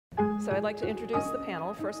So I'd like to introduce the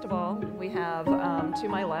panel. First of all, we have to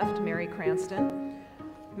my left, Mary Cranston.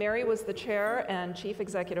 Mary was the chair and chief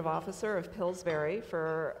executive officer of Pillsbury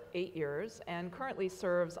for 8 years and currently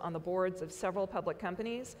serves on the boards of several public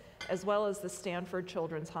companies, as well as the Stanford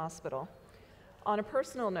Children's Hospital. On a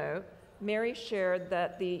personal note, Mary shared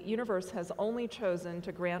that the universe has only chosen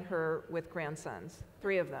to grant her with grandsons,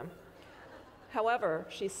 3 of them. However,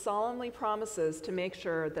 she solemnly promises to make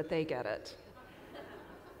sure that they get it.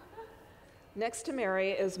 Next to Mary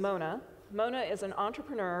is Mona. Mona is an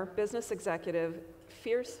entrepreneur, business executive,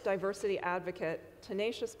 fierce diversity advocate,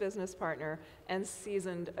 tenacious business partner, and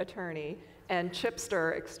seasoned attorney, and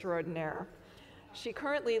chipster extraordinaire. She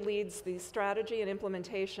currently leads the strategy and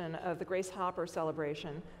implementation of the Grace Hopper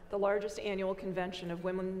Celebration, the largest annual convention of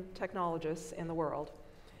women technologists in the world,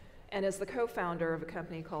 and is the co-founder of a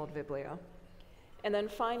company called Viblio. And then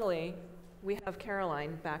finally, we have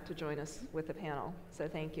Caroline back to join us with the panel, so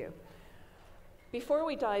thank you. Before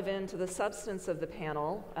we dive into the substance of the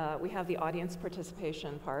panel, we have the audience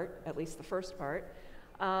participation part, at least the first part,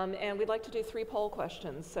 and we'd like to do 3 poll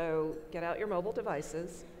questions, so get out your mobile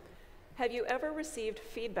devices. Have you ever received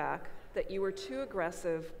feedback that you were too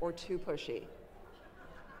aggressive or too pushy?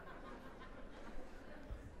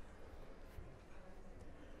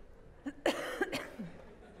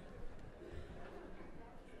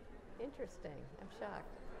 Interesting. I'm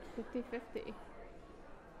shocked. 50-50.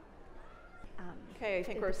 Okay, I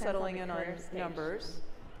think we're settling in on numbers.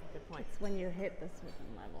 Good point. It's when you hit the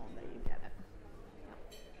certain level that you get it.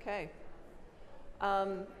 Okay.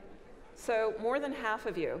 So more than half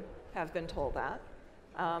of you have been told that.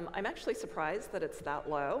 I'm actually surprised that it's that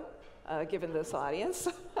low, given this audience.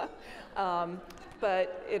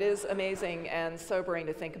 But it is amazing and sobering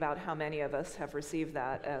to think about how many of us have received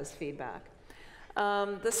that as feedback.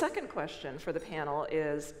 The second question for the panel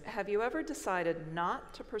is, have you ever decided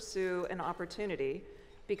not to pursue an opportunity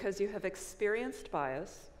because you have experienced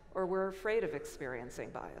bias or were afraid of experiencing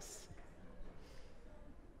bias?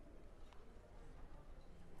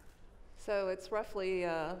 So it's roughly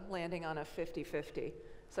landing on a 50-50.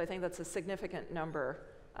 So I think that's a significant number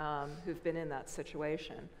who've been in that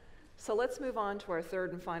situation. So let's move on to our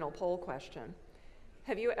third and final poll question.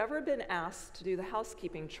 Have you ever been asked to do the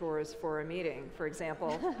housekeeping chores for a meeting? For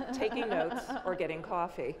example, taking notes or getting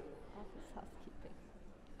coffee? Office housekeeping.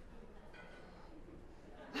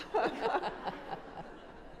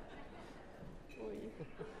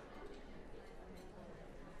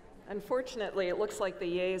 Unfortunately, it looks like the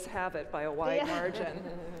yeas have it by a wide margin.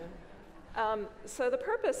 So the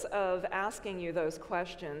purpose of asking you those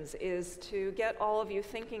questions is to get all of you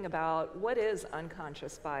thinking about what is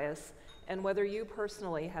unconscious bias and whether you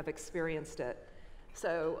personally have experienced it.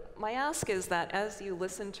 So my ask is that as you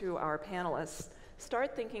listen to our panelists,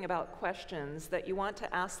 start thinking about questions that you want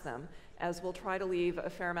to ask them, as we'll try to leave a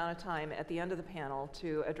fair amount of time at the end of the panel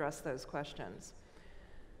to address those questions.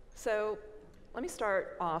 So let me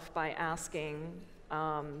start off by asking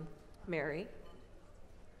Mary,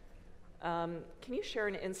 can you share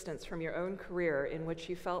an instance from your own career in which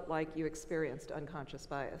you felt like you experienced unconscious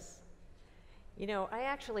bias? You know, I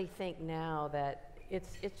actually think now that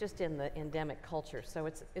it's just in the endemic culture, so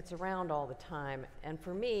it's around all the time. And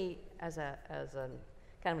for me, as a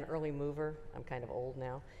kind of an early mover, I'm kind of old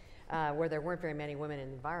now, where there weren't very many women in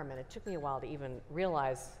the environment, it took me a while to even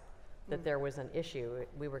realize that there was an issue.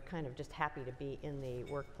 We were kind of just happy to be in the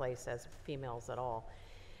workplace as females at all.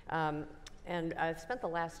 And I've spent the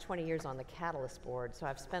last 20 years on the Catalyst board, so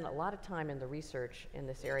I've spent a lot of time in the research in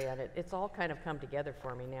this area, and it's all kind of come together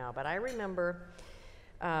for me now. But I remember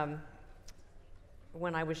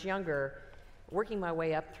when I was younger, working my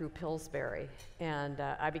way up through Pillsbury, and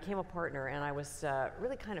I became a partner, and I was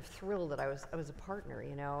really kind of thrilled that I was a partner,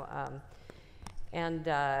 you know.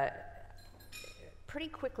 Pretty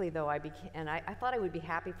quickly, though, I thought I would be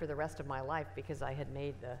happy for the rest of my life because I had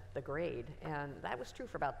made the grade, and that was true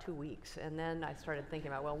for about 2 weeks. And then I started thinking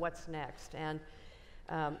about, well, what's next? And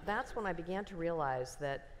that's when I began to realize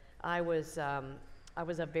that I was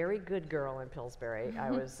a very good girl in Pillsbury. I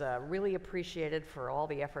was really appreciated for all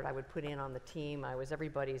the effort I would put in on the team. I was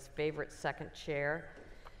everybody's favorite second chair,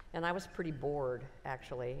 and I was pretty bored,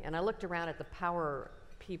 actually. And I looked around at the power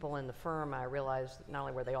people in the firm. I realized not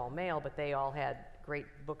only were they all male, but they all had great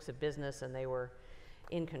books of business and they were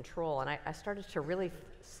in control. And I started to really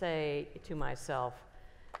say to myself,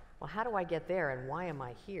 well, how do I get there and why am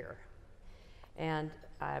I here? And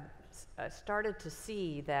I started to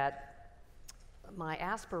see that my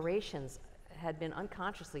aspirations had been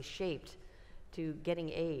unconsciously shaped to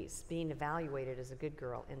getting A's, being evaluated as a good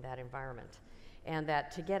girl in that environment. And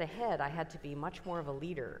that to get ahead, I had to be much more of a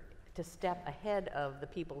leader to step ahead of the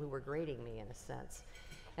people who were grading me, in a sense.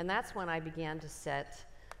 And that's when I began to set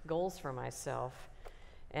goals for myself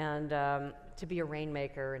and to be a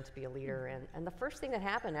rainmaker and to be a leader. And the first thing that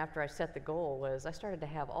happened after I set the goal was I started to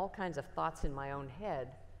have all kinds of thoughts in my own head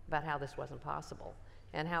about how this wasn't possible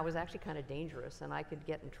and how it was actually kind of dangerous and I could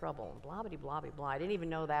get in trouble and blah, blah, blah, blah. I didn't even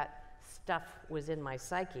know that stuff was in my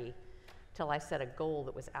psyche till I set a goal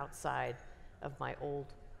that was outside of my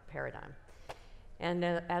old paradigm. And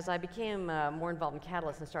as I became more involved in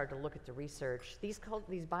Catalyst and started to look at the research, these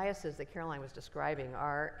biases that Caroline was describing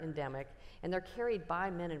are endemic, and they're carried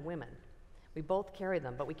by men and women. We both carry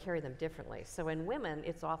them, but we carry them differently. So in women,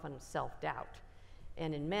 it's often self-doubt.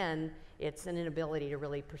 And in men, it's an inability to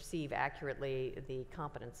really perceive accurately the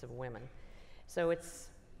competence of women. So it's,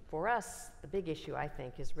 for us, the big issue, I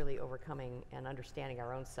think, is really overcoming and understanding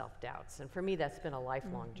our own self-doubts. And for me, that's been a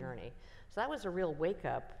lifelong journey. So that was a real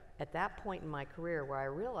wake-up at that point in my career where I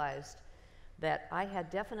realized that I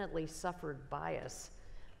had definitely suffered bias,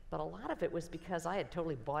 but a lot of it was because I had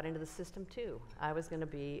totally bought into the system too. I was going to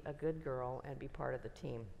be a good girl and be part of the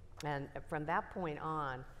team. And from that point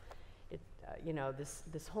on,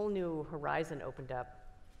 this whole new horizon opened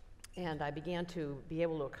up, and I began to be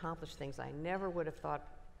able to accomplish things I never would have thought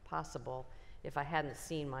possible if I hadn't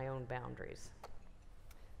seen my own boundaries.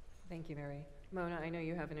 Thank you, Mary. Mona, I know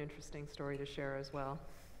you have an interesting story to share as well.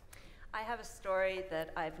 I have a story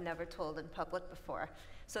that I've never told in public before,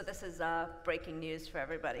 so this is breaking news for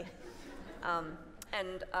everybody.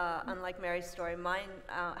 Unlike Mary's story, mine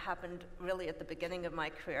happened really at the beginning of my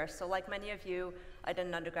career. So like many of you, I did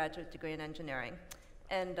an undergraduate degree in engineering.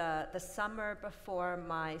 And the summer before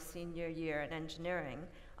my senior year in engineering,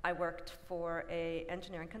 I worked for an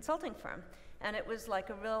engineering consulting firm. And it was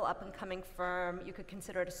like a real up-and-coming firm. You could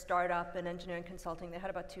consider it a startup in engineering consulting. They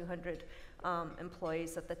had about 200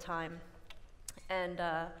 employees at the time. And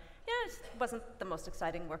it wasn't the most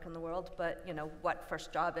exciting work in the world, but what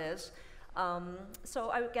first job is.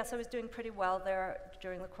 So I guess I was doing pretty well there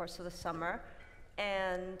during the course of the summer.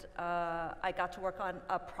 And I got to work on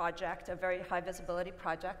a project, a very high-visibility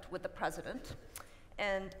project with the president.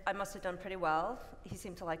 And I must have done pretty well. He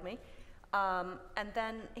seemed to like me. And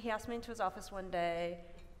then he asked me into his office one day,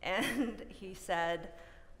 and he said,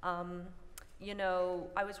 I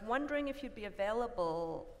was wondering if you'd be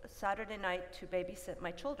available Saturday night to babysit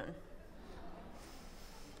my children.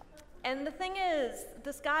 And the thing is,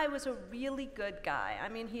 this guy was a really good guy. I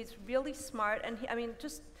mean, he's really smart, and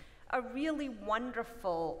just a really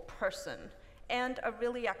wonderful person, and a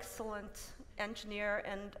really excellent engineer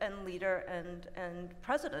and leader and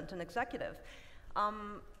president and executive.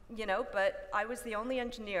 But I was the only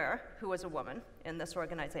engineer who was a woman in this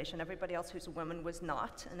organization. Everybody else who's a woman was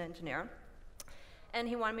not an engineer. And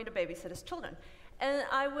he wanted me to babysit his children. And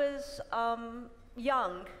I was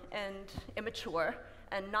young and immature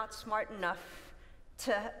and not smart enough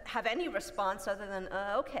to have any response other than,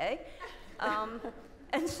 okay.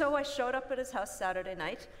 And so I showed up at his house Saturday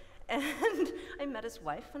night, and I met his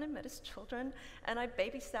wife, and I met his children, and I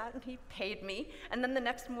babysat, and he paid me. And then the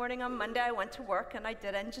next morning on Monday, I went to work, and I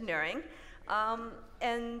did engineering.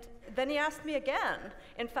 And then he asked me again.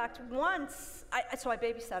 In fact, once, so I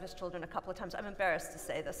babysat his children a couple of times. I'm embarrassed to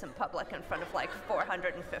say this in public in front of like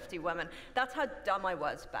 450 women. That's how dumb I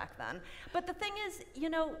was back then. But the thing is,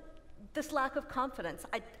 this lack of confidence.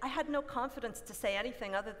 I had no confidence to say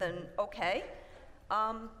anything other than, okay.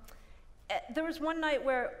 There was one night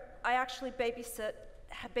where I actually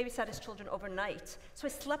babysat his children overnight. So I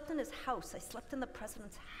slept in his house. I slept in the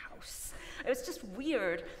president's house. It was just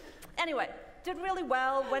weird. Anyway, did really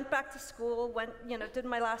well, went back to school, did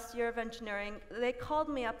my last year of engineering. They called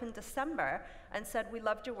me up in December and said, we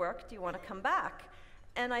loved your work, do you want to come back?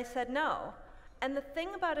 And I said no. And the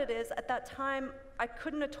thing about it is, at that time, I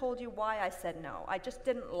couldn't have told you why I said no. I just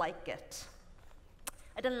didn't like it.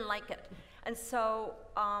 I didn't like it. And so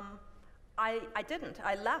I didn't.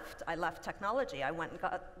 I left technology. I went and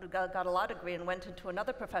got a law degree and went into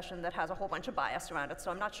another profession that has a whole bunch of bias around it, so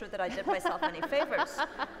I'm not sure that I did myself any favors.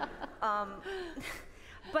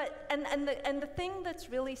 The thing that's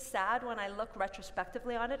really sad when I look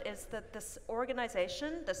retrospectively on it is that this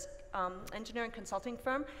organization, this engineering consulting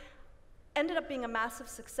firm, ended up being a massive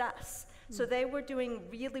success. So they were doing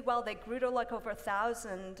really well. They grew to like over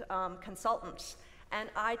 1,000 consultants. And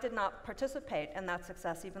I did not participate in that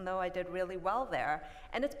success, even though I did really well there.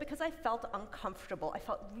 And it's because I felt uncomfortable. I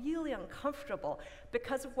felt really uncomfortable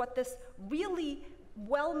because of what this really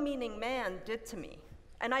well-meaning man did to me.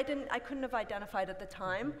 And I couldn't have identified at the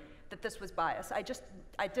time that this was bias.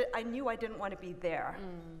 I knew I didn't want to be there.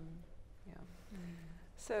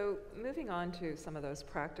 So moving on to some of those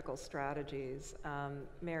practical strategies,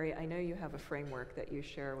 Mary, I know you have a framework that you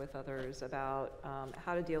share with others about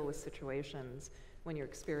how to deal with situations when you're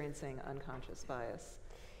experiencing unconscious bias.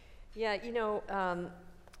 Yeah,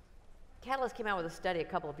 Catalyst came out with a study a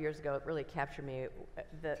couple of years ago. It really captured me.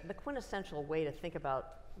 The quintessential way to think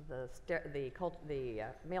about the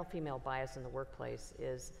male-female bias in the workplace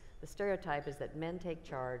is the stereotype is that men take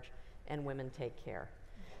charge and women take care.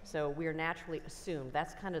 So we are naturally assumed.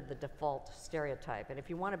 That's kind of the default stereotype. And if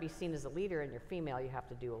you want to be seen as a leader and you're female, you have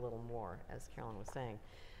to do a little more, as Carolyn was saying.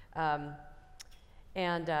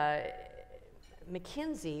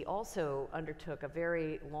 McKinsey also undertook a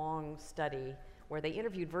very long study where they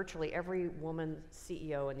interviewed virtually every woman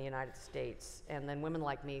CEO in the United States, and then women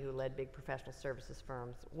like me who led big professional services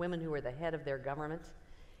firms, women who were the head of their government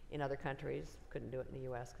in other countries, couldn't do it in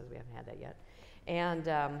the US because we haven't had that yet,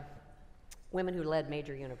 and women who led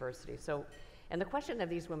major universities. And the question of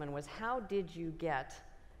these women was, how did you get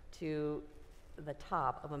to the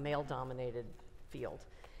top of a male-dominated field?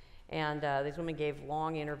 And these women gave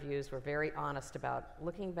long interviews, were very honest about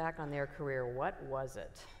looking back on their career, what was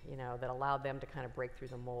it, that allowed them to kind of break through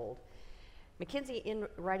the mold. McKinsey, in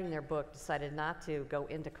writing their book, decided not to go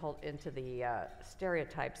into the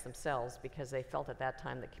stereotypes themselves because they felt at that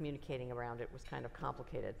time that communicating around it was kind of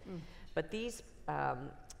complicated. But these,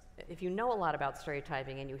 if you know a lot about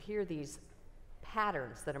stereotyping and you hear these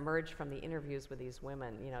patterns that emerge from the interviews with these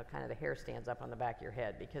women, kind of the hair stands up on the back of your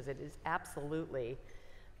head, because it is absolutely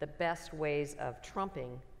the best ways of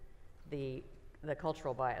trumping the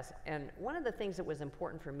cultural bias. And one of the things that was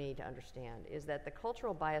important for me to understand is that the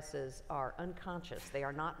cultural biases are unconscious. They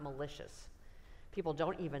are not malicious. People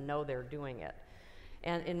don't even know they're doing it.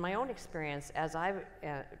 And in my own experience, as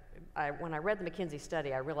when I read the McKinsey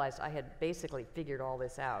study, I realized I had basically figured all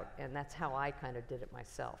this out, and that's how I kind of did it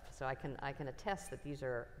myself. So I can attest that these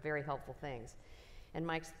are very helpful things. And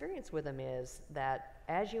my experience with them is that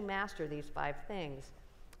as you master these 5 things,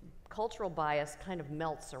 cultural bias kind of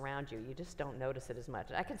melts around you. You just don't notice it as much.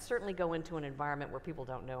 I can certainly go into an environment where people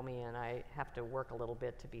don't know me and I have to work a little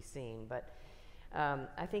bit to be seen, but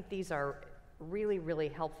I think these are really, really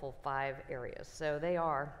helpful 5 areas. So they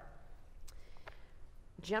are,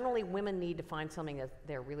 generally women need to find something that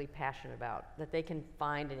they're really passionate about, that they can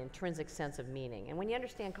find an intrinsic sense of meaning. And when you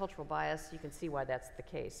understand cultural bias, you can see why that's the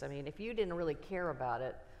case. I mean, if you didn't really care about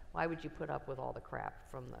it, why would you put up with all the crap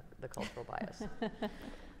from the cultural bias?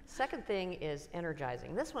 Second thing is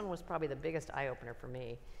energizing. This one was probably the biggest eye-opener for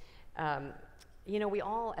me. We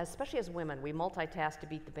all, especially as women, we multitask to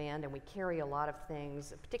beat the band, and we carry a lot of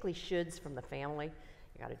things, particularly shoulds from the family.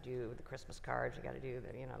 You got to do the Christmas cards, you got to do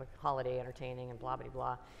the holiday entertaining, and blah blah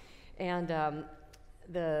blah. And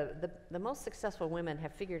the most successful women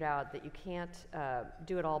have figured out that you can't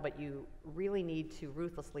do it all, but you really need to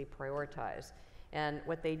ruthlessly prioritize. And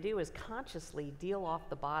what they do is consciously deal off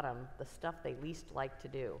the bottom the stuff they least like to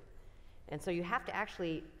do. And so you have to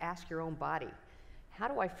actually ask your own body, how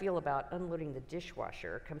do I feel about unloading the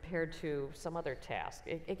dishwasher compared to some other task?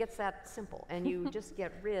 It gets that simple. And you just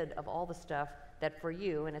get rid of all the stuff that for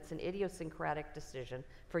you, and it's an idiosyncratic decision,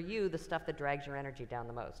 for you, the stuff that drags your energy down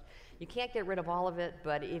the most. You can't get rid of all of it,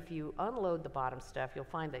 but if you unload the bottom stuff, you'll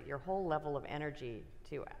find that your whole level of energy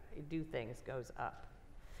to do things goes up.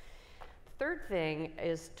 Third thing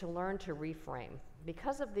is to learn to reframe.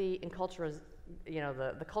 Because of the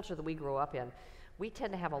culture that we grew up in, we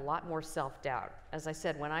tend to have a lot more self-doubt. As I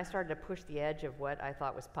said, when I started to push the edge of what I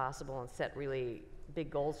thought was possible and set really big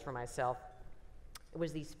goals for myself, it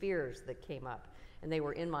was these fears that came up, and they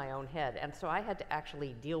were in my own head. And so I had to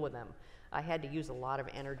actually deal with them. I had to use a lot of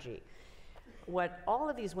energy. What all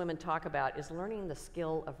of these women talk about is learning the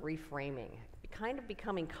skill of reframing, kind of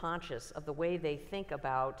becoming conscious of the way they think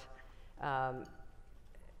about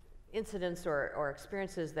incidents or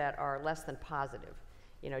experiences that are less than positive.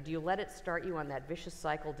 Do you let it start you on that vicious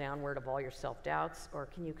cycle downward of all your self-doubts, or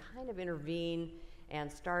can you kind of intervene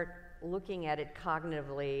and start looking at it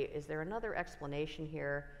cognitively? Is there another explanation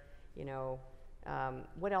here?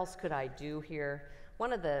 What else could I do here?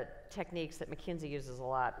 One of the techniques that McKinsey uses a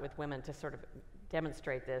lot with women to sort of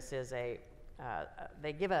demonstrate this is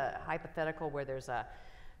they give a hypothetical where there's a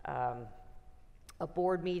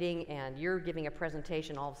board meeting and you're giving a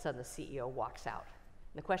presentation, all of a sudden the CEO walks out.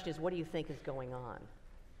 And the question is, what do you think is going on?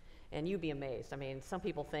 And you'd be amazed. I mean, some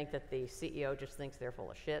people think that the CEO just thinks they're full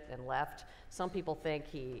of shit and left. Some people think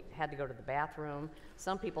he had to go to the bathroom.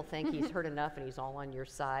 Some people think he's heard enough and he's all on your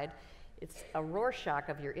side. It's a Rorschach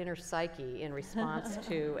of your inner psyche in response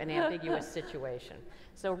to an ambiguous situation.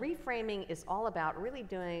 So reframing is all about really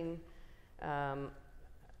doing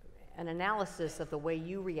an analysis of the way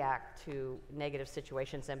you react to negative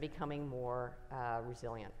situations and becoming more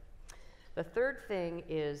resilient. The third thing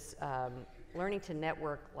is learning to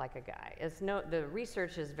network like a guy. The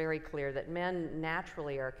research is very clear that men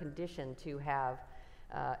naturally are conditioned to have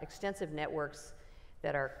extensive networks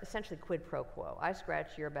that are essentially quid pro quo. I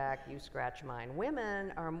scratch your back, you scratch mine.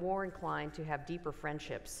 Women are more inclined to have deeper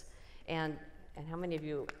friendships. And how many of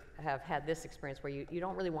you have had this experience where you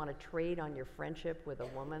don't really want to trade on your friendship with a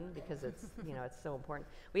woman because it's, it's so important?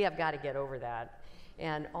 We have got to get over that.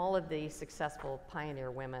 And all of the successful pioneer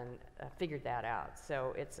women figured that out.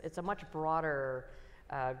 So it's a much broader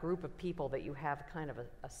group of people that you have kind of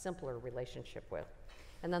a simpler relationship with.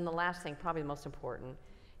 And then the last thing, probably the most important,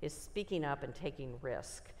 is speaking up and taking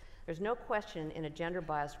risk. There's no question in a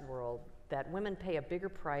gender-biased world that women pay a bigger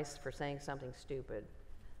price for saying something stupid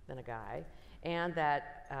than a guy, and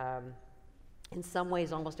that in some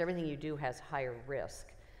ways almost everything you do has higher risk.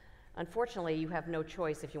 Unfortunately, you have no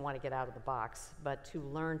choice if you want to get out of the box, but to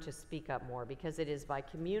learn to speak up more, because it is by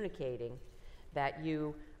communicating that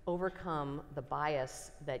you overcome the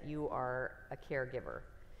bias that you are a caregiver.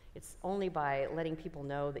 It's only by letting people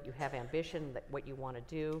know that you have ambition, that what you want to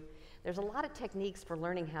do. There's a lot of techniques for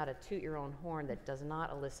learning how to toot your own horn that does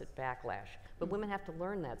not elicit backlash. But women have to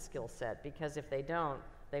learn that skill set, because if they don't,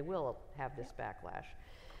 they will have this backlash.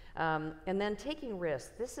 And then taking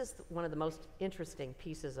risks. This is one of the most interesting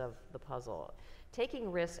pieces of the puzzle.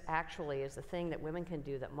 Taking risks actually is the thing that women can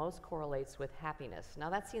do that most correlates with happiness. Now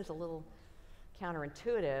that seems a little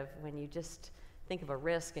counterintuitive when you just think of a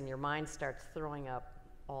risk and your mind starts throwing up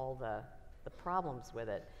all the problems with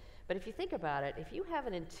it. But if you think about it, if you have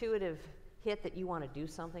an intuitive hit that you want to do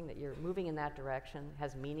something, that you're moving in that direction,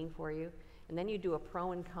 has meaning for you, and then you do a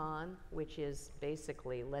pro and con, which is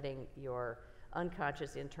basically letting your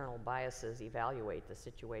unconscious internal biases evaluate the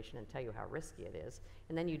situation and tell you how risky it is,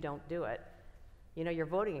 and then you don't do it, you're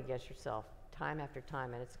voting against yourself time after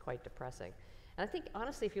time, and it's quite depressing. And I think,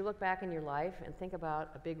 honestly, if you look back in your life and think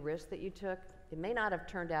about a big risk that you took, it may not have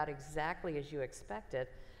turned out exactly as you expected,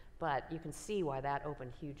 but you can see why that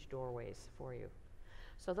opened huge doorways for you.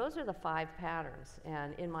 So those are the 5 patterns,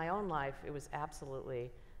 and in my own life, it was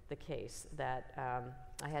absolutely the case that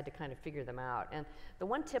I had to kind of figure them out. And the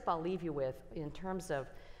one tip I'll leave you with in terms of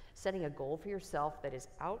setting a goal for yourself that is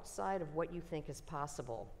outside of what you think is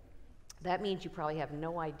possible, that means you probably have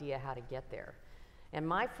no idea how to get there. And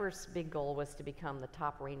my first big goal was to become the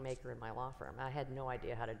top rainmaker in my law firm. I had no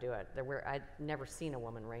idea how to do it. I'd never seen a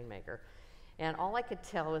woman rainmaker. And all I could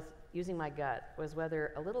tell with using my gut was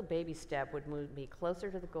whether a little baby step would move me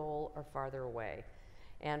closer to the goal or farther away.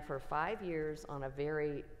 And for 5 years, on a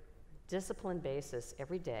very disciplined basis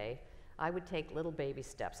every day, I would take little baby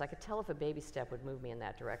steps. I could tell if a baby step would move me in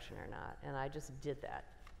that direction or not, and I just did that.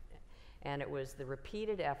 And it was the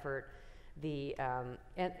repeated effort, and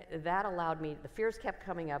that allowed me, the fears kept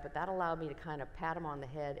coming up, but that allowed me to kind of pat them on the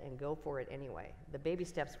head and go for it anyway. The baby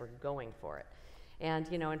steps were going for it. And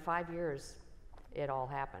in 5 years, it all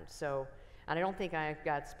happened. So, and I don't think I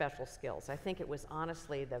got special skills. I think it was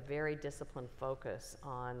honestly the very disciplined focus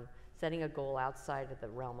on setting a goal outside of the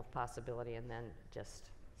realm of possibility and then just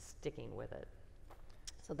sticking with it.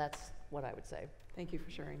 So that's what I would say. Thank you for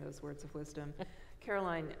sharing those words of wisdom.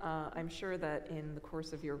 Caroline, I'm sure that in the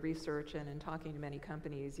course of your research and in talking to many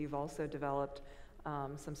companies, you've also developed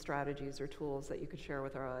some strategies or tools that you could share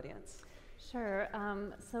with our audience. Sure.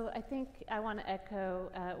 So I think I want to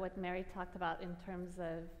echo what Mary talked about in terms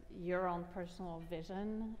of your own personal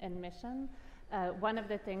vision and mission. One of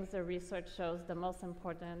the things the research shows the most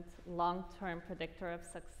important long-term predictor of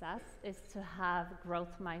success is to have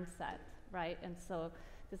growth mindset, right? And so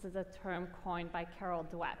this is a term coined by Carol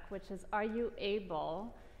Dweck, which is, are you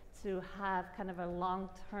able to have kind of a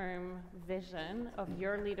long-term vision of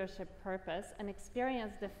your leadership purpose and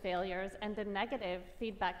experience the failures and the negative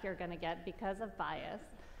feedback you're going to get because of bias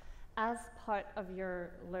as part of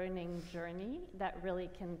your learning journey that really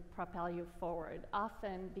can propel you forward.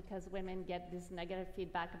 Often because women get this negative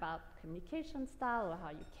feedback about communication style or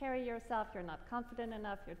how you carry yourself, you're not confident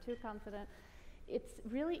enough, you're too confident. It's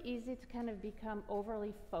really easy to kind of become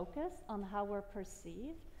overly focused on how we're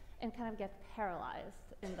perceived and kind of get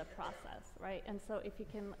paralyzed in the process, right? And so if you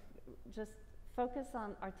can just focus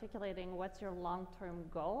on articulating what's your long-term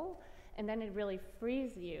goal, and then it really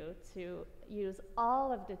frees you to use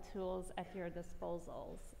all of the tools at your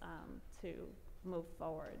disposals to move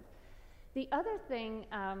forward. The other thing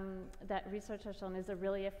that research has shown is a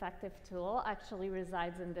really effective tool actually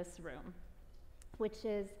resides in this room, which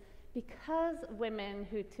is because women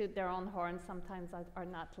who toot their own horn sometimes are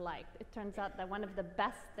not liked, it turns out that one of the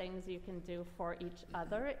best things you can do for each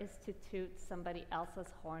other is to toot somebody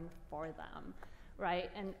else's horn for them, right?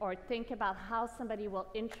 Or think about how somebody will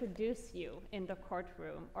introduce you in the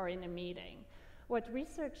courtroom or in a meeting. What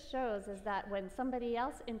research shows is that when somebody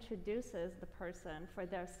else introduces the person for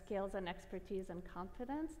their skills and expertise and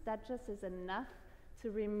confidence, that just is enough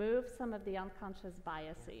to remove some of the unconscious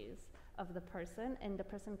biases of the person, and the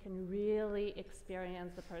person can really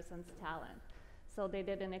experience the person's talent. So they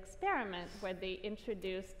did an experiment where they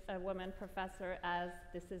introduced a woman professor as,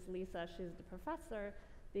 this is Lisa, she's the professor.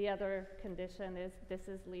 The other condition is, this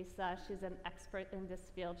is Lisa, she's an expert in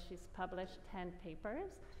this field, she's published 10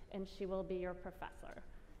 papers, and she will be your professor.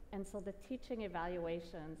 And so the teaching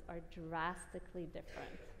evaluations are drastically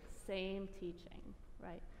different, same teaching,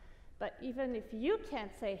 right? But even if you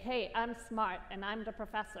can't say, hey, I'm smart and I'm the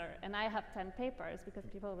professor and I have 10 papers, because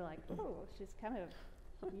people will be like, oh, she's kind of,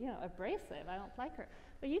 abrasive, I don't like her.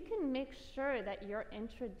 But you can make sure that you're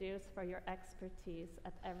introduced for your expertise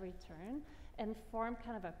at every turn and form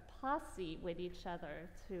kind of a posse with each other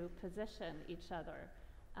to position each other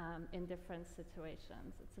in different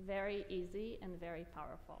situations. It's very easy and very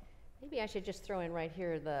powerful. Maybe I should just throw in right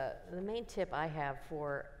here the main tip I have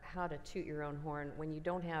for how to toot your own horn when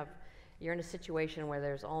you're in a situation where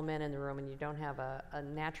there's all men in the room and you don't have a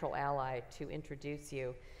natural ally to introduce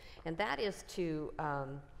you. And that is to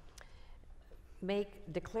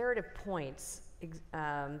make declarative points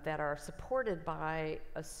that are supported by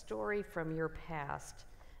a story from your past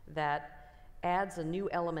that adds a new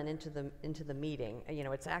element into the meeting.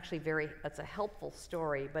 It's actually it's a helpful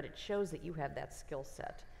story, but it shows that you have that skill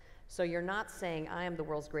set. So you're not saying, I am the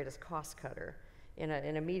world's greatest cost cutter in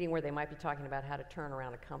a meeting where they might be talking about how to turn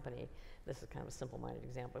around a company. This is kind of a simple-minded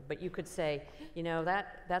example, but you could say,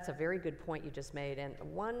 that's a very good point you just made. And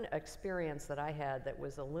one experience that I had that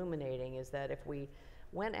was illuminating is that if we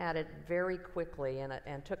went at it very quickly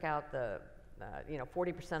and took out the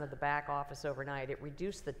 40% of the back office overnight, it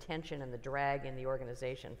reduced the tension and the drag in the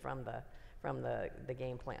organization from the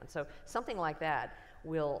game plan. So something like that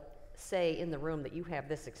will say in the room that you have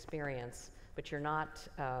this experience, but you're not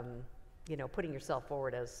putting yourself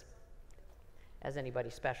forward as anybody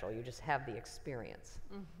special. You just have the experience.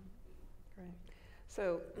 Mm-hmm. Great.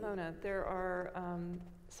 So, Mona, there are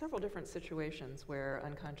several different situations where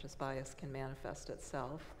unconscious bias can manifest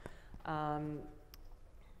itself.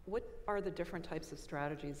 What are the different types of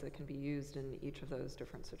strategies that can be used in each of those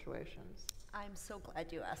different situations? I'm so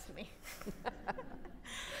glad you asked me.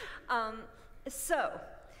 I've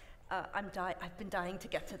been dying to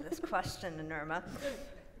get to this question, Anirma.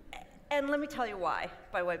 And let me tell you why,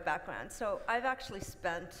 by way of background. So I've actually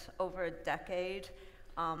spent over a decade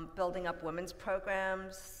building up women's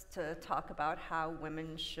programs to talk about how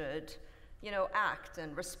women should, act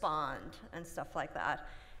and respond and stuff like that.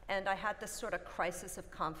 And I had this sort of crisis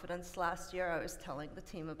of confidence last year. I was telling the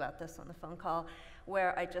team about this on the phone call,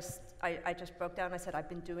 where I just broke down. I said, I've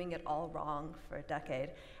been doing it all wrong for a decade.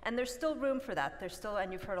 And there's still room for that.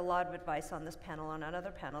 And you've heard a lot of advice on this panel and on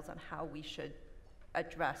other panels on how we should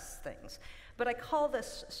address things. But I call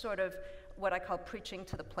this sort of what I call preaching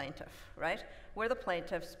to the plaintiff, right? We're the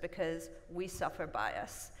plaintiffs because we suffer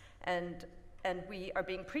bias. And we are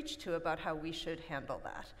being preached to about how we should handle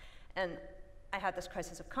that. And I had this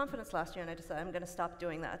crisis of confidence last year, and I decided I'm going to stop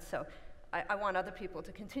doing that. So I want other people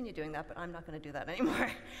to continue doing that, but I'm not going to do that anymore.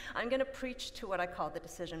 I'm going to preach to what I call the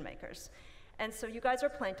decision makers. And so you guys are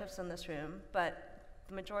plaintiffs in this room, but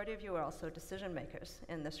the majority of you are also decision makers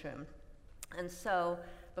in this room. And so,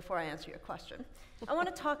 before I answer your question, I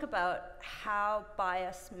want to talk about how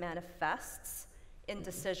bias manifests in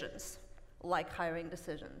decisions, like hiring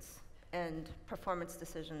decisions and performance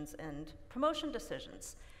decisions and promotion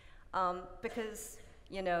decisions. Because,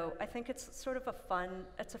 I think it's sort of a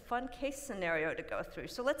fun case scenario to go through.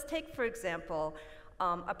 So let's take, for example,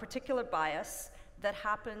 a particular bias that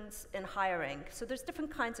happens in hiring. So there's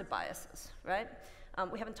different kinds of biases, right?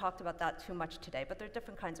 We haven't talked about that too much today, but there are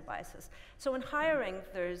different kinds of biases. So in hiring,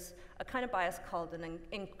 there's a kind of bias called an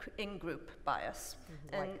in-group bias.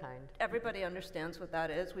 Mm-hmm. And everybody understands what that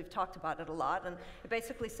is. We've talked about it a lot. And it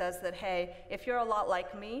basically says that, hey, if you're a lot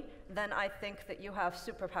like me, then I think that you have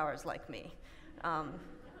superpowers like me.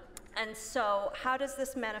 And so how does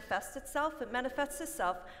this manifest itself? It manifests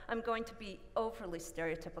itself, I'm going to be overly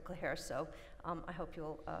stereotypical here, so I hope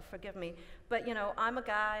you'll forgive me. But I'm a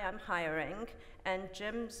guy, I'm hiring, and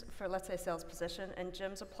Jim's, for let's say sales position, and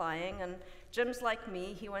Jim's applying, and Jim's like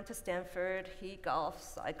me, he went to Stanford, he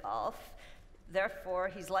golfs, I golf. Therefore,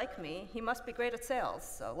 he's like me, he must be great at sales,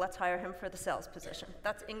 so let's hire him for the sales position.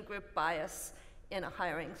 That's in-group bias in a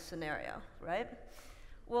hiring scenario, right?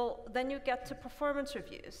 Well, then you get to performance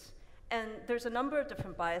reviews. And there's a number of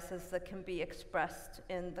different biases that can be expressed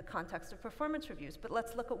in the context of performance reviews, but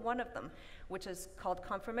let's look at one of them, which is called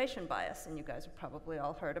confirmation bias, and you guys have probably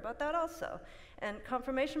all heard about that also. And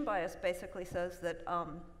confirmation bias basically says that,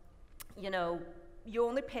 you know, you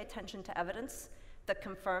only pay attention to evidence that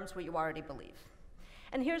confirms what you already believe.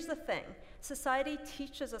 And here's the thing, society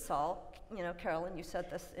teaches us all, you know, Carolyn, you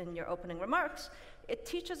said this in your opening remarks, it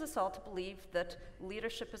teaches us all to believe that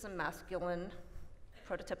leadership is a masculine,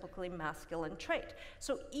 prototypically masculine trait.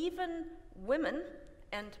 So even women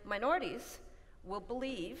and minorities will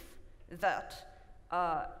believe that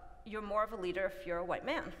you're more of a leader if you're a white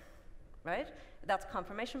man, right? That's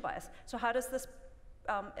confirmation bias. So how does this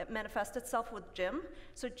manifest itself with Jim?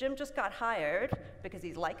 So Jim just got hired because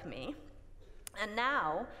he's like me, and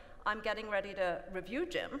now I'm getting ready to review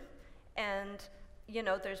Jim, and you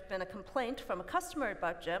know, there's been a complaint from a customer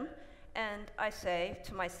about Jim, and I say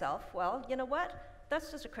to myself, well, you know what? That's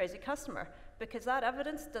just a crazy customer, because that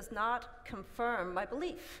evidence does not confirm my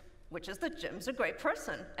belief, which is that Jim's a great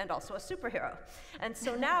person and also a superhero. And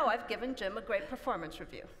so now I've given Jim a great performance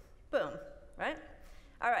review. Boom, right?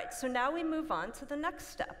 All right, so now we move on to the next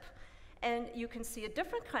step. And you can see a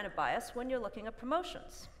different kind of bias when you're looking at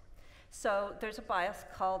promotions. So there's a bias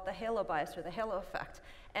called the halo bias, or the halo effect.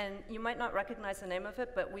 And you might not recognize the name of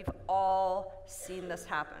it, but we've all seen this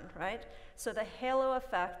happen, right? So the halo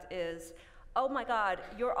effect is, oh my God,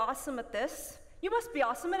 you're awesome at this, you must be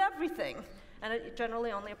awesome at everything. And it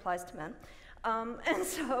generally only applies to men. And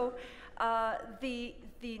so the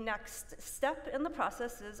next step in the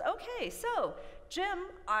process is, okay, so Jim,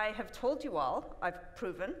 I have told you all, I've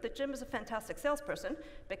proven that Jim is a fantastic salesperson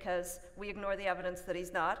because we ignore the evidence that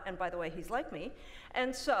he's not, and by the way, he's like me.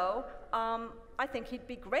 And so I think he'd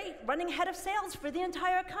be great running head of sales for the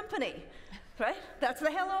entire company, right? That's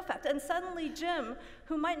the halo effect. And suddenly Jim,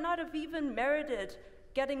 who might not have even merited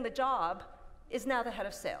getting the job, is now the head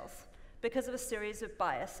of sales because of a series of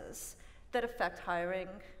biases that affect hiring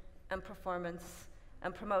and performance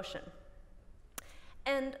and promotion.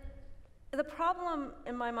 And the problem,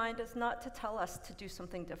 in my mind, is not to tell us to do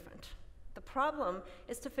something different. The problem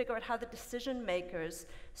is to figure out how the decision makers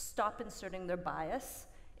stop inserting their bias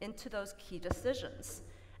into those key decisions.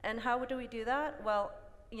 And how do we do that? Well,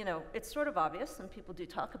 you know, it's sort of obvious, and people do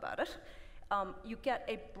talk about it. You get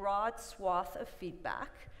a broad swath of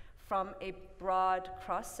feedback from a broad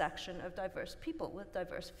cross-section of diverse people with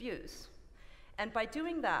diverse views. And by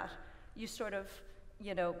doing that, you sort of,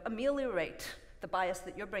 you know, ameliorate the bias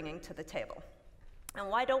that you're bringing to the table. And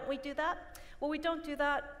why don't we do that? Well, we don't do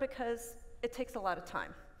that because it takes a lot of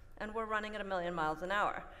time, and we're running at 1,000,000 miles an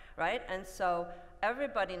hour, right? And so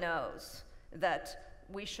everybody knows that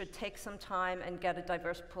we should take some time and get a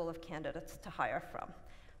diverse pool of candidates to hire from.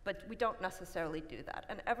 But we don't necessarily do that.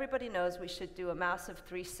 And everybody knows we should do a massive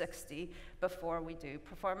 360 before we do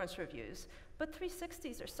performance reviews. But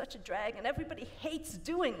 360s are such a drag, and everybody hates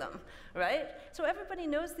doing them, right? So everybody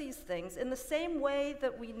knows these things in the same way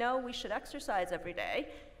that we know we should exercise every day,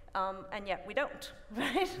 and yet we don't,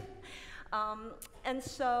 right? And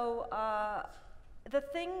so the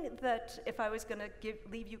thing that, if I was going to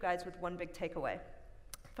leave you guys with one big takeaway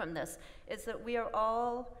from this, is that we are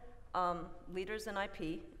all leaders in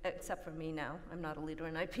IP, except for me now. I'm not a leader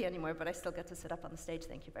in IP anymore, but I still get to sit up on the stage,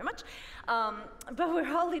 thank you very much. But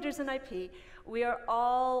we're all leaders in IP. We are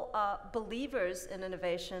all believers in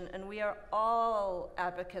innovation, and we are all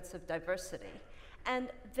advocates of diversity. And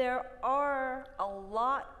there are a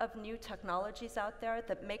lot of new technologies out there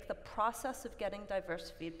that make the process of getting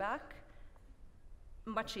diverse feedback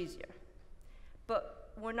much easier.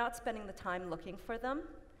 But we're not spending the time looking for them.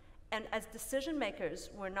 And as decision makers,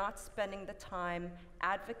 we're not spending the time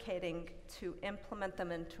advocating to implement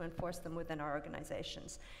them and to enforce them within our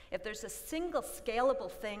organizations. If there's a single scalable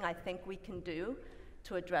thing I think we can do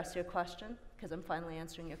to address your question, because I'm finally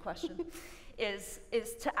answering your question, is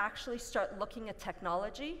to actually start looking at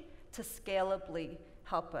technology to scalably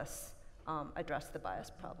help us address the bias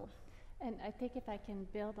problem. And I think if I can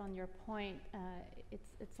build on your point,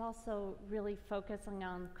 it's also really focusing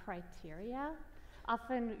on criteria.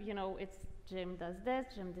 Often, you know, it's Jim does this,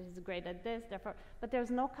 Jim is great at this, therefore, but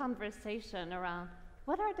there's no conversation around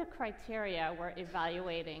what are the criteria we're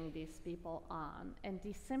evaluating these people on. And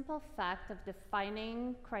the simple fact of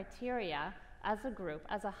defining criteria as a group,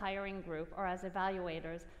 as a hiring group, or as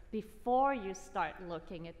evaluators before you start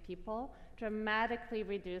looking at people dramatically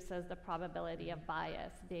reduces the probability of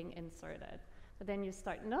bias being inserted. But then you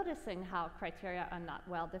start noticing how criteria are not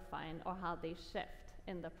well defined or how they shift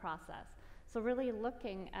in the process. So really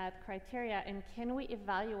looking at criteria, and can we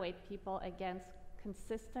evaluate people against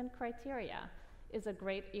consistent criteria is a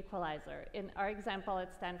great equalizer. In our example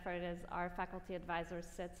at Stanford is our faculty advisor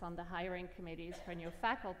sits on the hiring committees for new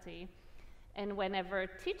faculty, and whenever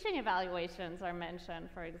teaching evaluations are mentioned,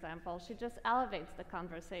 for example, she just elevates the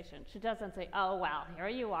conversation. She doesn't say, oh, well, here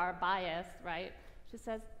you are, biased, right? She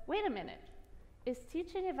says, wait a minute, is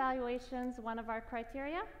teaching evaluations one of our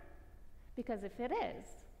criteria? Because if it is,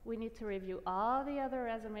 we need to review all the other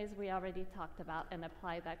resumes we already talked about and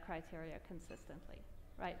apply that criteria consistently,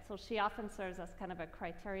 right? So she often serves as kind of a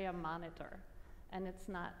criteria monitor. And it's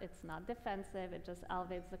not defensive, it just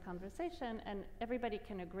elevates the conversation, and everybody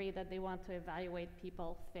can agree that they want to evaluate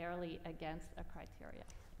people fairly against a criteria.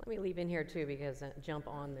 Let me leave in here too, because jump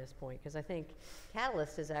on this point, because I think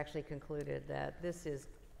Catalyst has actually concluded that this is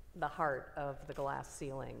the heart of the glass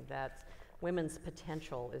ceiling, that women's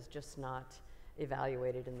potential is just not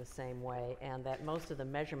evaluated in the same way, and that most of the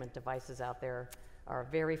measurement devices out there are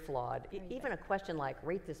very flawed. Even a question like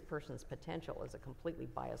rate this person's potential is a completely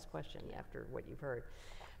biased question after what you've heard.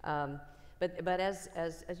 But as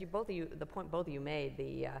you both of you, the point both of you made,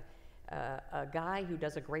 a guy who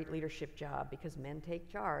does a great leadership job because men take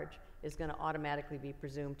charge is going to automatically be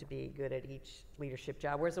presumed to be good at each leadership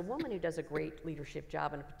job, whereas a woman who does a great leadership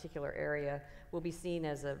job in a particular area will be seen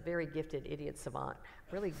as a very gifted idiot savant,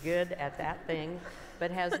 really good at that thing, but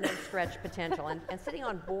has no stretch potential. And sitting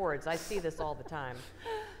on boards, I see this all the time.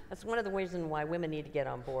 That's one of the reasons why women need to get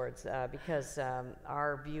on boards, because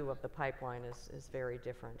our view of the pipeline is very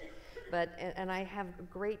different. And I have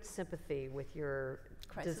great sympathy with your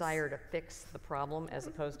desire to fix the problem as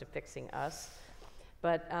opposed to fixing us.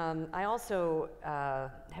 But I also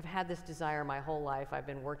have had this desire my whole life. I've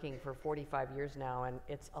been working for 45 years now, and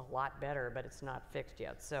it's a lot better, but it's not fixed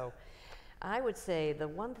yet. So I would say the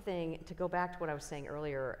one thing, to go back to what I was saying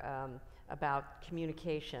earlier about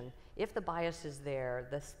communication, if the bias is there,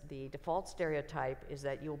 the default stereotype is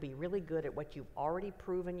that you'll be really good at what you've already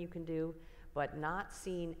proven you can do, but not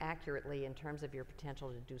seen accurately in terms of your potential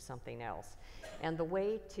to do something else. And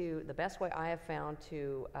the best way I have found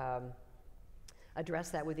to address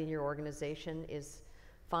that within your organization is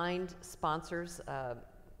find sponsors,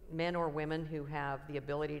 men or women who have the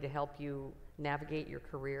ability to help you navigate your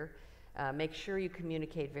career. Make sure you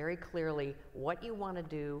communicate very clearly what you want to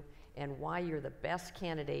do and why you're the best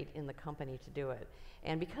candidate in the company to do it.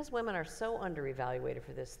 And because women are so under-evaluated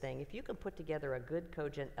for this thing, if you can put together a good,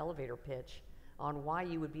 cogent elevator pitch on why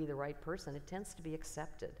you would be the right person, it tends to be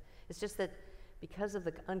accepted. It's just that because of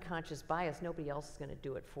the unconscious bias, nobody else is going to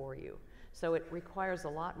do it for you. So it requires a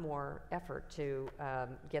lot more effort to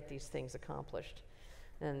get these things accomplished.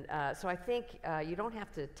 And so I think you don't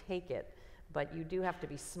have to take it, but you do have to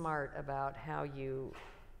be smart about how you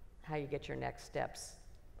get your next steps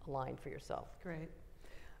aligned for yourself. Great.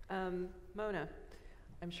 Mona,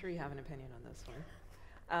 I'm sure you have an opinion on this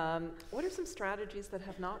one. What are some strategies that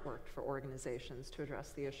have not worked for organizations to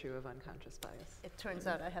address the issue of unconscious bias? It turns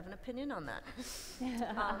out I have an opinion on that.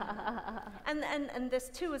 And this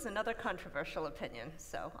too is another controversial opinion,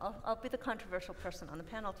 so I'll be the controversial person on the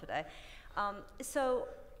panel today. So,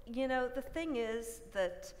 you know, the thing is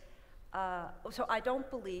that, so I don't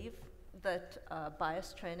believe that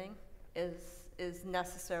bias training is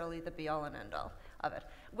necessarily the be-all and end-all of it,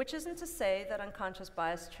 which isn't to say that unconscious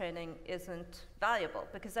bias training isn't valuable,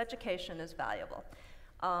 because education is valuable.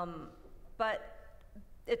 But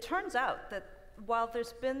it turns out that while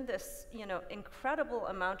there's been this, you know, incredible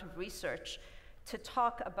amount of research to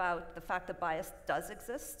talk about the fact that bias does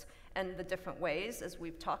exist and the different ways, as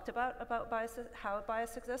we've talked about bias, how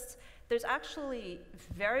bias exists, there's actually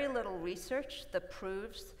very little research that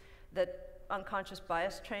proves that unconscious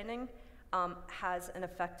bias training has an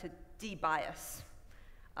effect to de-bias.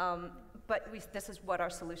 But this is what our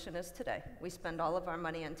solution is today. We spend all of our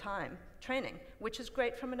money and time training, which is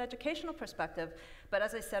great from an educational perspective. But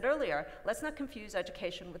as I said earlier, let's not confuse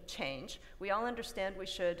education with change. We all understand we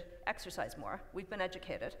should exercise more. We've been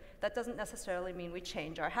educated. That doesn't necessarily mean we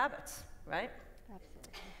change our habits, right?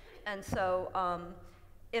 Absolutely. And so,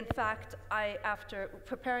 in fact, after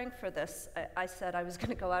preparing for this, I said I was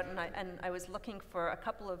going to go out and I was looking for a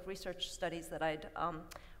couple of research studies that I'd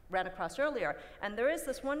ran across earlier. And there is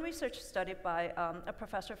this one research study by a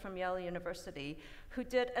professor from Yale University who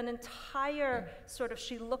did an entire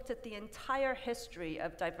she looked at the entire history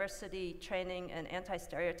of diversity training and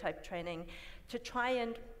anti-stereotype training to try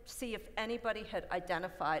and see if anybody had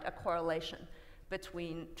identified a correlation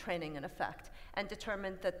between training and effect, and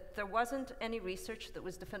determined that there wasn't any research that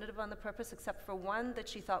was definitive on the purpose except for one that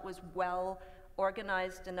she thought was well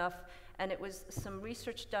organized enough, and it was some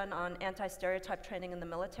research done on anti-stereotype training in the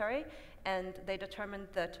military, and they determined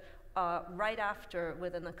that right after,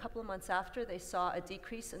 within a couple of months after, they saw a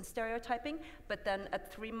decrease in stereotyping, but then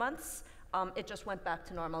at 3 months, it just went back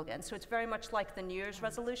to normal again. So it's very much like the New Year's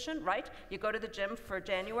resolution, right? You go to the gym for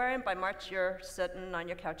January, and by March, you're sitting on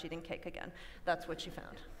your couch eating cake again. That's what she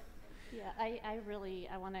found. Yeah,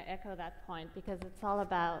 I want to echo that point, because it's all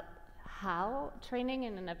about how training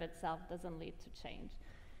in and of itself doesn't lead to change.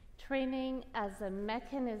 Training as a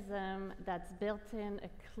mechanism that's built in a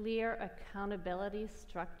clear accountability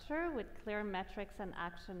structure with clear metrics and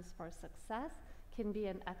actions for success can be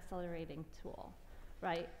an accelerating tool,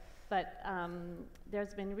 right? But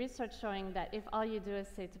there's been research showing that if all you do is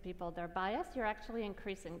say to people they're biased, you're actually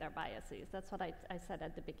increasing their biases. That's what I said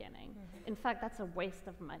at the beginning. Mm-hmm. In fact, that's a waste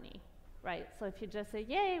of money, right? So if you just say,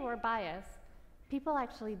 yay, we're biased, people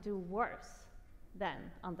actually do worse than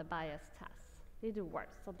on the bias test. They do worse,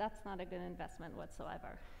 so that's not a good investment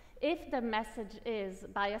whatsoever. If the message is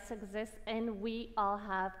bias exists and we all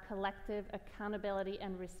have collective accountability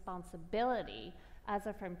and responsibility as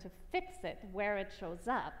a firm to fix it where it shows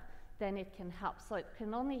up, then it can help. So it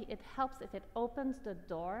helps if it opens the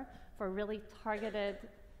door for really targeted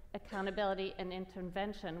accountability and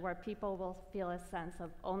intervention where people will feel a sense of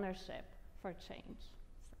ownership for change.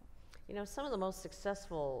 So. You know, some of the most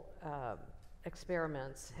successful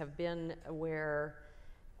experiments have been where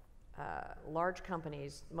large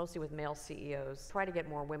companies, mostly with male CEOs, try to get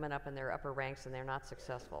more women up in their upper ranks and they're not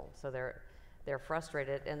successful. So they're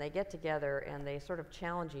frustrated and they get together and they sort of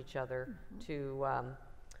challenge each other mm-hmm. to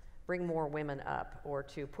bring more women up or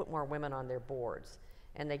to put more women on their boards.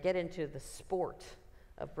 And they get into the sport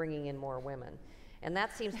of bringing in more women. And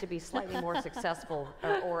that seems to be slightly more successful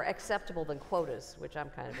or acceptable than quotas, which I'm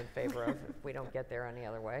kind of in favor of if we don't get there any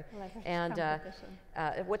other way. And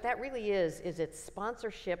what that really is it's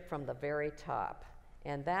sponsorship from the very top.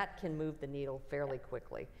 And that can move the needle fairly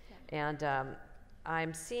quickly. Yeah. And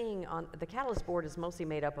I'm seeing on the Catalyst board is mostly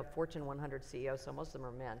made up of Fortune 100 CEOs, so most of them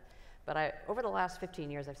are men. But over the last 15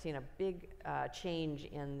 years, I've seen a big change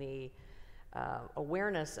in the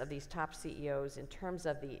awareness of these top CEOs in terms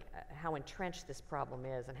of how entrenched this problem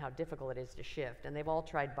is and how difficult it is to shift. And they've all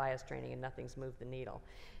tried bias training and nothing's moved the needle.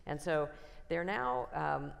 And so they're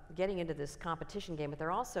now getting into this competition game, but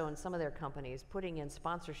they're also in some of their companies putting in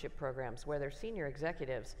sponsorship programs where their senior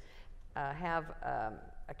executives have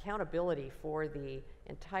accountability for the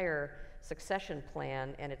entire succession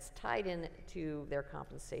plan, and it's tied into their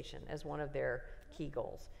compensation as one of their key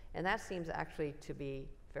goals. And that seems actually to be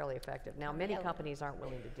fairly effective. Now, many companies aren't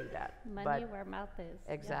willing to do that. Money where mouth is.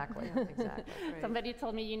 Exactly, yeah. exactly. Right. Somebody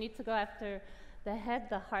told me you need to go after the head,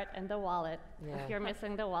 the heart, and the wallet. Yeah. If you're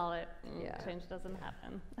missing the wallet, change doesn't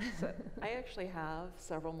happen. So I actually have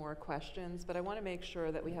several more questions, but I want to make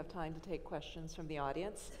sure that we have time to take questions from the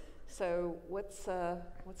audience. So what's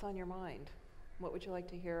on your mind? What would you like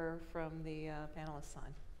to hear from the panelists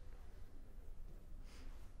on?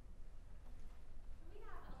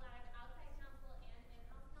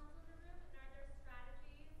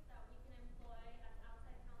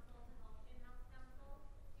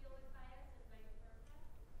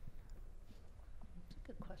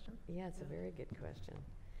 Yeah, it's a very good question.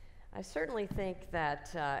 I certainly think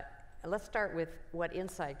that, let's start with what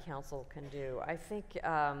inside counsel can do. I think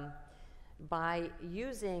by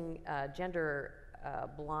using gender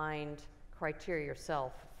blind criteria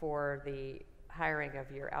yourself for the hiring of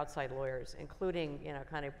your outside lawyers, including,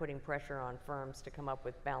 kind of putting pressure on firms to come up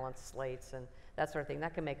with balanced slates and that sort of thing,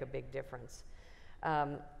 that can make a big difference.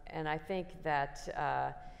 And I think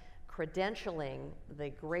that credentialing the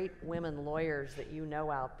great women lawyers that you know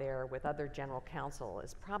out there with other general counsel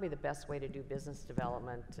is probably the best way to do business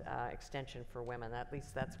development extension for women. At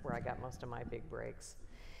least that's where I got most of my big breaks.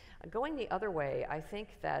 Going the other way, I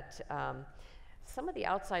think that some of the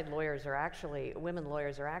outside lawyers are actually, women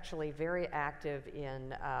lawyers are actually very active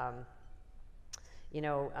in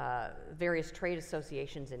various trade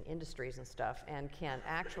associations and industries and stuff, and can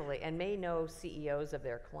actually, and may know CEOs of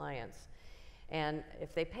their clients. And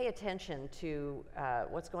if they pay attention to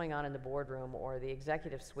what's going on in the boardroom or the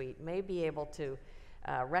executive suite, may be able to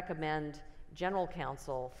recommend general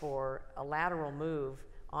counsel for a lateral move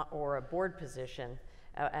or a board position.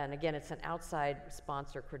 And again, it's an outside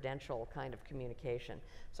sponsor credential kind of communication.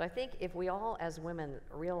 So I think if we all as women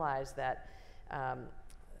realize that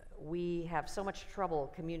we have so much trouble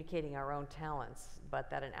communicating our own talents, but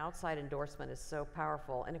that an outside endorsement is so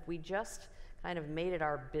powerful, and if we just kind of made it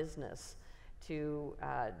our business to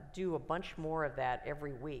do a bunch more of that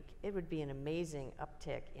every week, it would be an amazing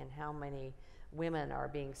uptick in how many women are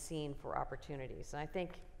being seen for opportunities. And I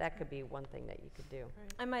think that could be one thing that you could do.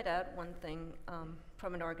 I might add one thing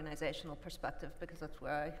from an organizational perspective, because that's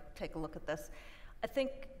where I take a look at this. I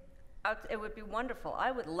think It would be wonderful.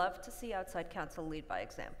 I would love to see outside counsel lead by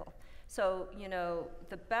example. So, you know,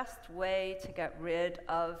 the best way to get rid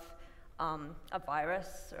of a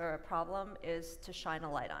virus or a problem is to shine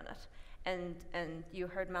a light on it. And you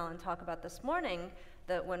heard Malin talk about this morning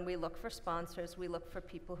that when we look for sponsors, we look for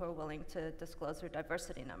people who are willing to disclose their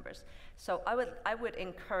diversity numbers. So I would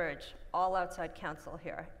encourage all outside counsel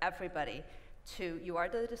here, everybody, you are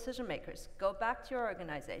the decision makers. Go back to your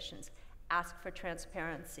organizations, ask for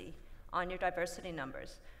transparency on your diversity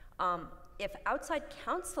numbers. If outside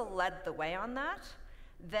counsel led the way on that,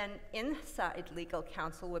 then inside legal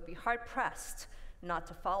counsel would be hard-pressed not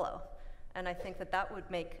to follow. And I think that would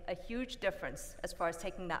make a huge difference as far as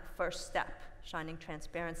taking that first step, shining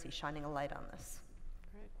transparency, shining a light on this.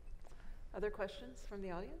 Great. Other questions from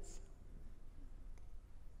the audience?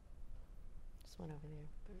 Just one over there.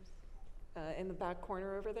 There's, in the back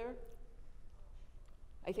corner over there.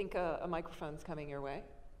 I think a microphone's coming your way.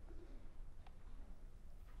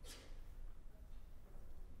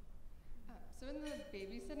 So in the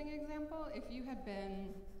babysitting example, if you had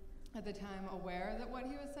been at the time aware that what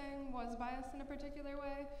he was saying was biased in a particular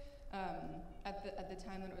way, at the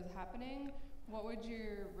time that it was happening, what would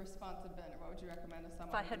your response have been, or what would you recommend to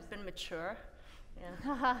someone? If I had been mature,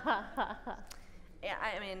 yeah. Yeah,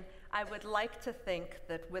 I mean, I would like to think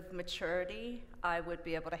that with maturity, I would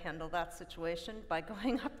be able to handle that situation by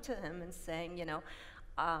going up to him and saying, you know,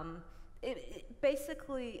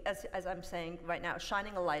 basically, as I'm saying right now,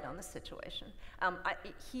 shining a light on the situation.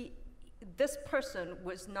 This person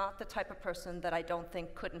was not the type of person that I don't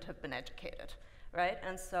think couldn't have been educated, right?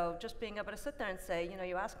 And so just being able to sit there and say, you know,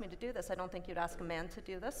 you asked me to do this, I don't think you'd ask a man to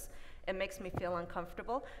do this. It makes me feel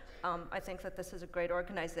uncomfortable. I think that this is a great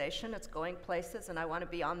organization, it's going places, and I want to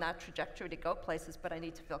be on that trajectory to go places, but I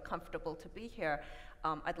need to feel comfortable to be here.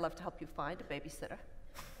 I'd love to help you find a babysitter.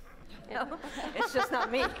 You know, it's just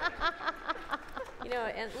not me. You know,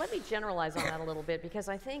 and let me generalize on that a little bit, because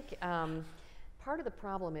I think part of the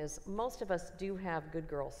problem is most of us do have good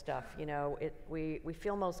girl stuff. You know, we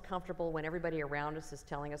feel most comfortable when everybody around us is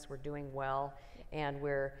telling us we're doing well and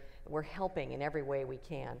we're helping in every way we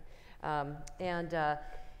can.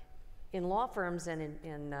 In law firms and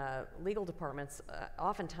in legal departments,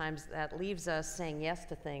 oftentimes that leaves us saying yes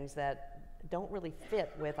to things that don't really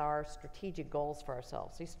fit with our strategic goals for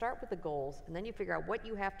ourselves. So you start with the goals, and then you figure out what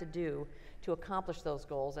you have to do to accomplish those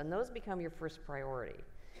goals, and those become your first priority.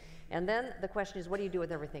 And then the question is, what do you do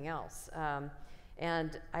with everything else?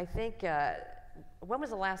 And I think, when was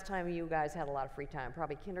the last time you guys had a lot of free time?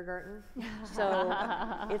 Probably kindergarten. So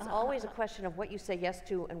it's always a question of what you say yes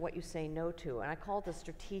to and what you say no to, and I call it the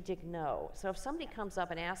strategic no. So if somebody comes up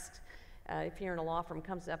and asks, if you're in a law firm,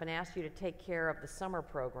 comes up and asks you to take care of the summer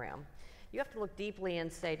program, you have to look deeply and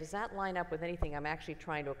say, does that line up with anything I'm actually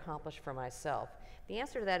trying to accomplish for myself? If the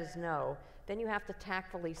answer to that is no, then you have to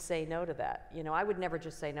tactfully say no to that. You know, I would never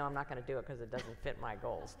just say, no, I'm not going to do it because it doesn't fit my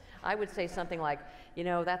goals. I would say something like, you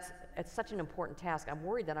know, it's such an important task. I'm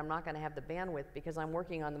worried that I'm not going to have the bandwidth because I'm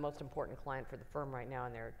working on the most important client for the firm right now,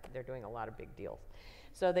 and they're doing a lot of big deals.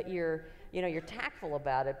 So that you're tactful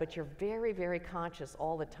about it, but you're very, very conscious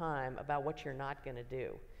all the time about what you're not going to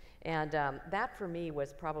do. And that for me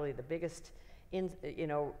was probably the biggest,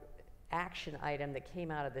 action item that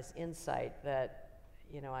came out of this insight that,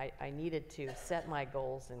 I needed to set my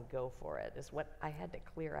goals and go for it, is what I had to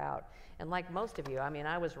clear out. And like most of you, I mean,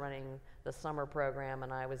 I was running the summer program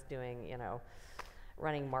and I was doing,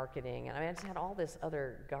 running marketing, and I just had all this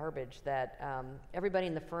other garbage that everybody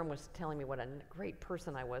in the firm was telling me what a great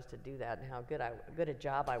person I was to do that and how good a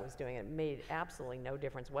job I was doing. It made absolutely no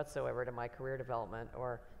difference whatsoever to my career development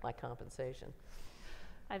or my compensation.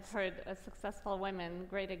 I've heard successful women,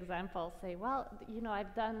 great examples, say, well,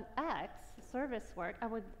 I've done X service work.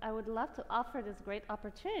 I would love to offer this great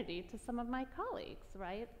opportunity to some of my colleagues,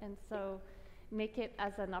 right? And so make it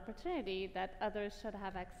as an opportunity that others should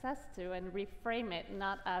have access to, and reframe it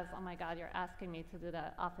not as, oh my God, you're asking me to do the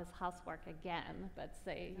office housework again, but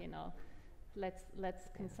say, let's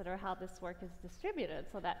consider how this work is distributed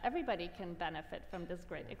so that everybody can benefit from this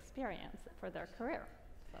great experience for their career.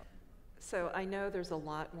 So I know there's a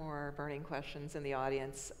lot more burning questions in the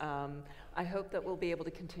audience. I hope that we'll be able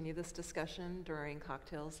to continue this discussion during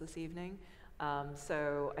cocktails this evening.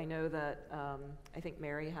 So I know that I think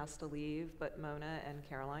Mary has to leave, but Mona and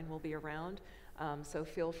Caroline will be around. So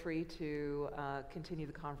feel free to continue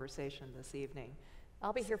the conversation this evening.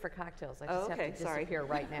 I'll be here for cocktails. I just have to sorry. disappear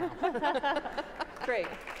right now. Great.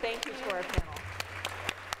 Thank you to our panel.